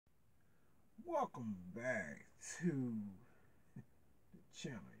Welcome back to the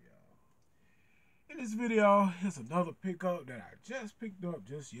channel, y'all. In this video, here's another pickup that I just picked up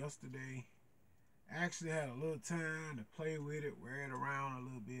just yesterday. I actually had a little time to play with it, wear it around a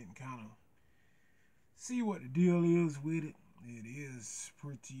little bit, and kind of see what the deal is with it. It is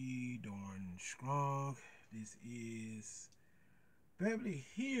pretty darn strong. This is Beverly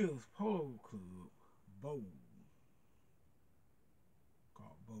Hills Polo Club Bowl.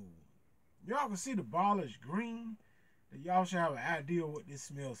 Called Bowl. Y'all can see the ballish green. That y'all should have an idea what this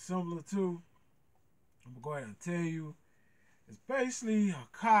smells similar to. I'm gonna go ahead and tell you. It's basically a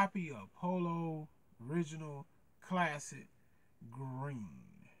copy of Polo original classic green.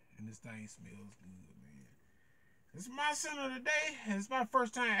 And this thing smells good, man. It's my scent of the day. And it's my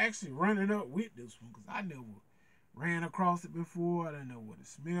first time actually running up with this one because I never ran across it before. I didn't know what it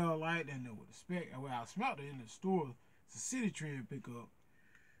smelled like. I didn't know what to expect. Well, I smelled it in the store. It's a city trend pickup.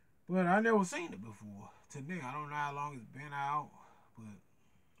 But I never seen it before. Today, I don't know how long it's been out, but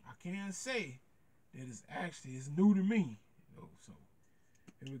I can say that it's new to me. So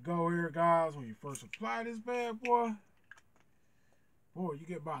here we go here, guys. When you first apply this bad boy, you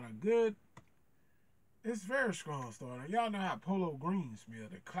get about a good, it's very strong starting. Y'all know how Polo Green smell,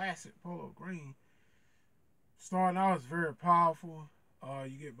 the classic Polo Green. Starting out is very powerful.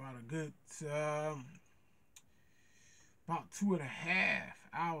 You get about a good, about 2.5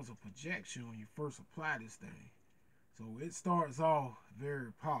 hours of projection when you first apply this thing. So it starts off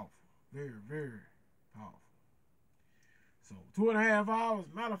very powerful. Very, very powerful. So 2.5 hours.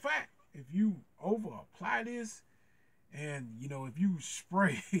 Matter of fact, if you over apply this and if you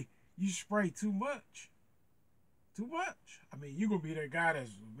spray you spray too much. I mean, you're gonna be that guy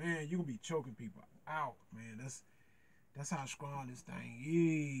you're gonna be choking people out, man. That's how strong this thing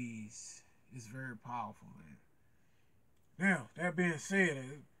is. It's very powerful, man. Now, that being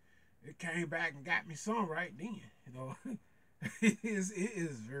said, it came back and got me some right then. It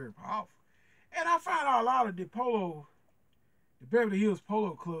is very powerful. And I found out a lot of the Beverly Hills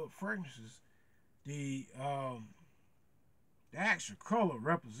Polo Club fragrances, the actual color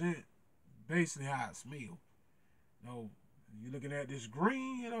represent basically how it smells. You're looking at this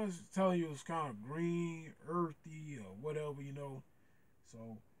green, it's telling you it's kind of green, earthy, or whatever,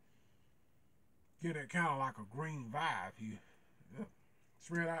 So get that kind of like a green vibe here. Yeah.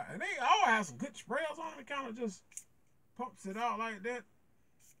 Spread out. And they all have some good sprays on them. It kind of just pumps it out like that.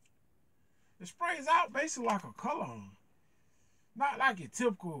 It sprays out basically like a cologne. Not like your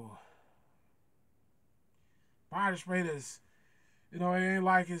typical body spray that's, it ain't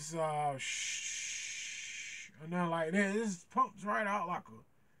like it's or nothing like that. It just pumps right out like a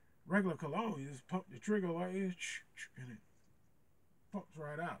regular cologne. You just pump the trigger like this, and it pumps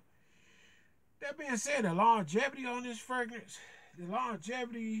right out. That being said, the longevity on this fragrance,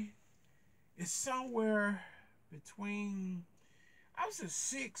 is somewhere between, I would say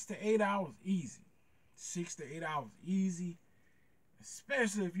 6 to 8 hours easy. 6 to 8 hours easy.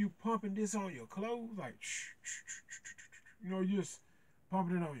 Especially if you pumping this on your clothes, like, you just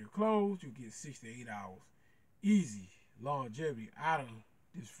pumping it on your clothes, you get 6 to 8 hours easy longevity out of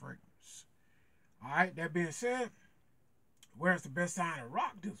this fragrance. All right, that being said, where's the best time to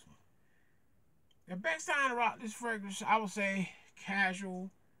rock this one? The best time to rock this fragrance, I would say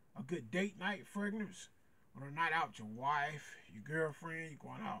casual, a good date night fragrance. On a night out with your wife, your girlfriend, you're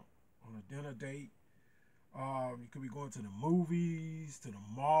going out on a dinner date. You could be going to the movies, to the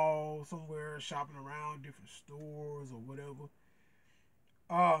mall somewhere, shopping around different stores or whatever.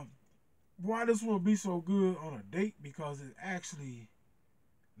 Why this one be so good on a date? Because it actually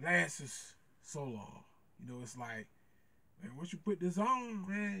lasts so long. It's like, man, once you put this on,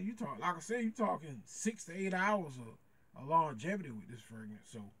 man, like I said, you talking 6 to 8 hours of longevity with this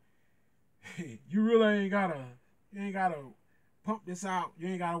fragrance. So you really ain't gotta pump this out. You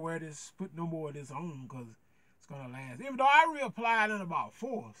ain't gotta wear this, put no more of this on because it's gonna last. Even though I reapplied in about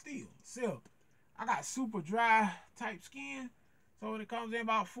 4 still. I got super dry type skin. So when it comes in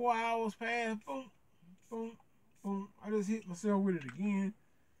about 4 hours past, boom, boom, boom. I just hit myself with it again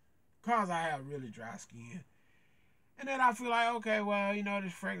because I have really dry skin. And then I feel like, okay, well,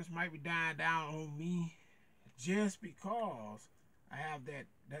 this fragrance might be dying down on me just because I have that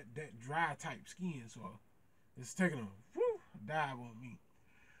dry type skin. So it's taking a dive on me.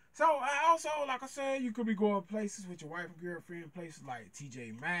 So I also, like I said, you could be going places with your wife and girlfriend, places like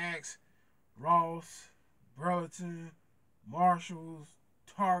TJ Maxx, Ross, Burlington, Marshalls,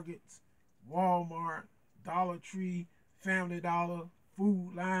 Targets, Walmart, Dollar Tree, Family Dollar,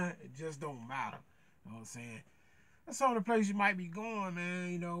 Food Line. It just don't matter. You know what I'm saying? That's some of the places you might be going,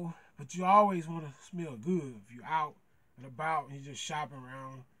 man, but you always want to smell good if you're out and about and you're just shopping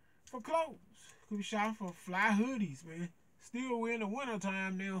around for clothes. Could be shopping for fly hoodies, man. Still, we're in the winter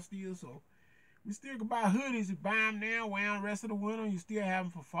time now still, so we still can buy hoodies and buy them now, wear them the rest of the winter. You still have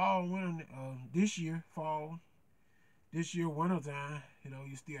them for fall and winter. This year, fall. This year, winter time. You know,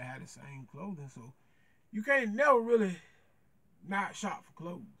 you still have the same clothing, so you can't never really not shop for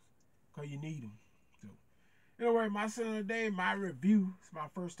clothes because you need them. So, anyway, my son of the day, my review. It's my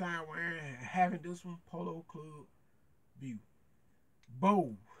first time wearing and having this one, Polo Club View.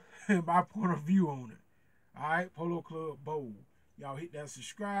 Bold. My point of view on it. Alright, Polo Club Bold. Y'all hit that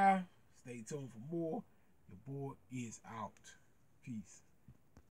subscribe. Stay tuned for more. Your boy is out. Peace.